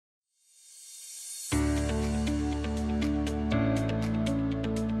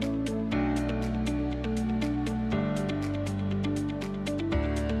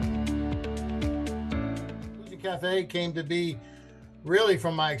Cafe came to be really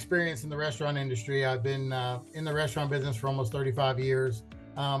from my experience in the restaurant industry. I've been in the restaurant business for almost 35 years.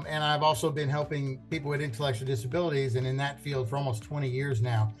 And I've also been helping people with intellectual disabilities and in that field for almost 20 years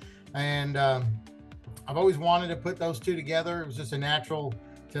now. And I've always wanted to put those two together. It was just a natural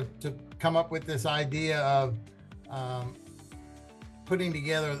to come up with this idea of putting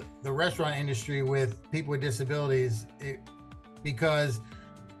together the restaurant industry with people with disabilities, because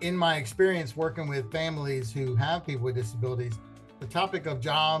in my experience working with families who have people with disabilities, the topic of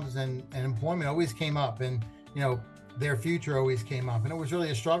jobs and employment always came up, and their future always came up, and it was really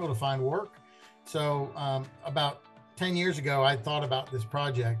a struggle to find work. So about 10 years ago, I thought about this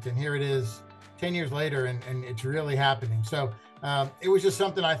project, and here it is 10 years later, and it's really happening. So it was just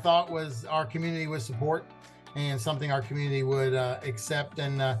something I thought was our community would support and something our community would accept.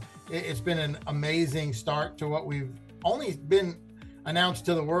 And it's been an amazing start to what we've only been announced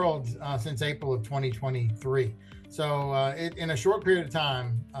to the world since April of 2023. So in a short period of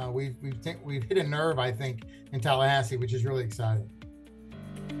time, we've hit a nerve, I think, in Tallahassee, which is really exciting.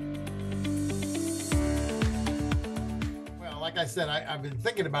 Well, like I said, I've been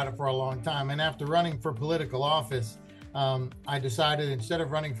thinking about it for a long time. And after running for political office, I decided instead of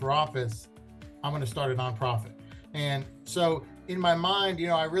running for office, I'm going to start a nonprofit. And so in my mind,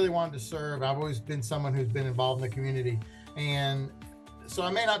 I really wanted to serve. I've always been someone who's been involved in the community. And so I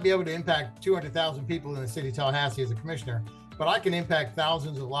may not be able to impact 200,000 people in the city of Tallahassee as a commissioner, but I can impact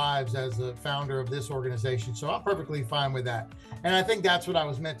thousands of lives as a founder of this organization. So I'm perfectly fine with that. And I think that's what I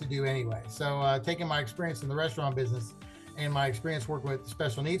was meant to do anyway. So taking my experience in the restaurant business and my experience working with the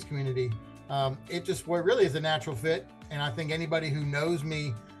special needs community, it really is a natural fit. And I think anybody who knows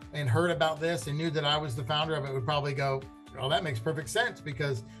me and heard about this and knew that I was the founder of it would probably go, oh, that makes perfect sense,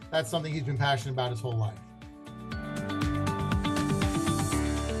 because that's something he's been passionate about his whole life.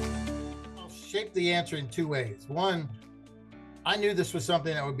 I'll shape the answer in two ways. One, I knew this was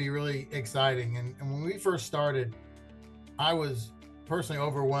something that would be really exciting. And when we first started, I was personally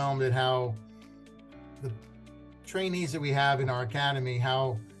overwhelmed at how the trainees that we have in our academy,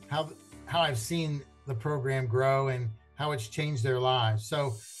 how I've seen the program grow and how it's changed their lives.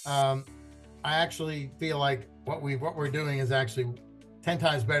 So I actually feel like what we're doing is actually 10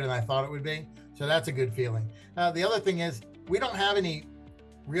 times better than I thought it would be. So that's a good feeling. The other thing is, we don't have any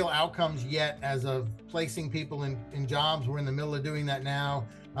real outcomes yet as of placing people in jobs. We're in the middle of doing that now.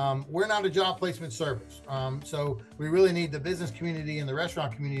 We're not a job placement service. So we really need the business community and the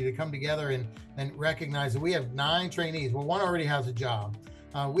restaurant community to come together and recognize that we have 9 trainees. Well, one already has a job.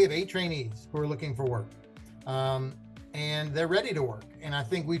 We have 8 trainees who are looking for work. And they're ready to work. And I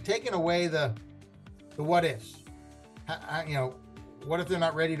think we've taken away the what ifs. What if they're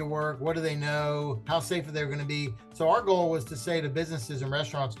not ready to work? What do they know? How safe are they going to be? So our goal was to say to businesses and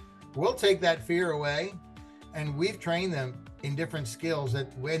restaurants, we'll take that fear away, and we've trained them in different skills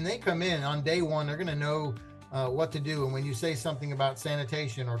that when they come in on day one, they're going to know what to do. And when you say something about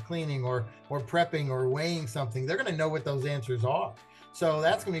sanitation or cleaning or prepping or weighing something, they're going to know what those answers are. So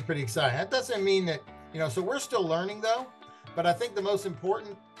that's going to be pretty exciting. That doesn't mean that, so we're still learning though, but I think the most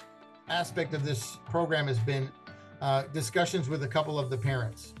important aspect of this program has been discussions with a couple of the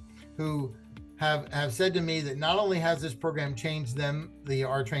parents who have said to me that not only has this program changed them,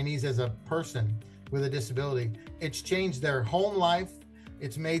 our trainees, as a person with a disability, it's changed their home life.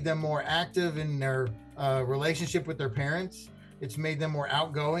 It's made them more active in their relationship with their parents. It's made them more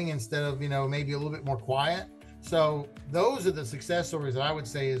outgoing instead of, maybe a little bit more quiet. So those are the success stories that I would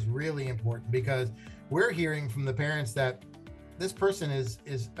say is really important, because we're hearing from the parents that this person is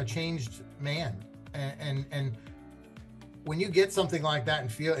a changed man. And when you get something like that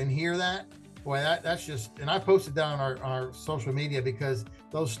and feel and hear that, boy, that's just, and I posted that on our social media, because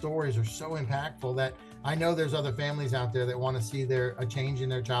those stories are so impactful that I know there's other families out there that want to see a change in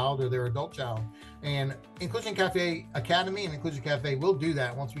their child or their adult child. And Inclusion Cafe Academy and Inclusion Cafe will do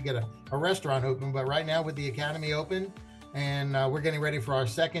that once we get a restaurant open. But right now with the Academy open, and we're getting ready for our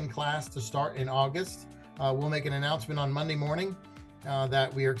second class to start in August. We'll make an announcement on Monday morning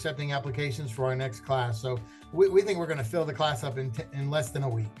that we are accepting applications for our next class. So we think we're going to fill the class up in less than a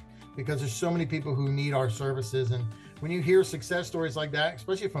week, because there's so many people who need our services. And when you hear success stories like that,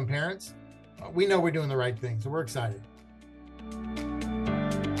 especially from parents, we know we're doing the right thing. So we're excited.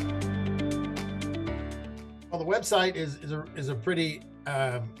 Well, the website is a pretty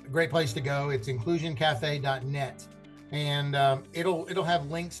great place to go. It's inclusioncafe.net. And it'll have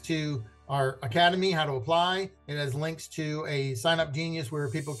links to our academy, how to apply. It has links to a Sign Up Genius where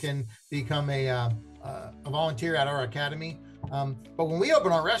people can become a volunteer at our academy. But when we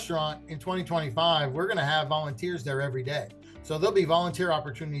open our restaurant in 2025, we're going to have volunteers there every day. So there'll be volunteer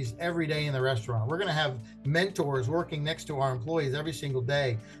opportunities every day in the restaurant. We're going to have mentors working next to our employees every single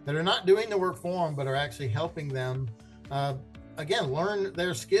day that are not doing the work for them, but are actually helping them, again, learn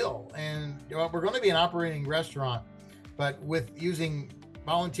their skill. And we're going to be an operating restaurant, but with using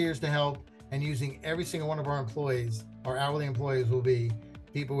volunteers to help and using every single one of our employees, our hourly employees will be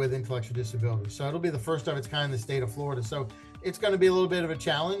people with intellectual disabilities. So it'll be the first of its kind in the state of Florida. So it's going to be a little bit of a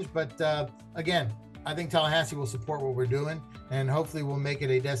challenge, but again, I think Tallahassee will support what we're doing, and hopefully we'll make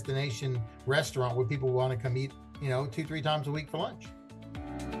it a destination restaurant where people want to come eat, 2-3 times a week for lunch.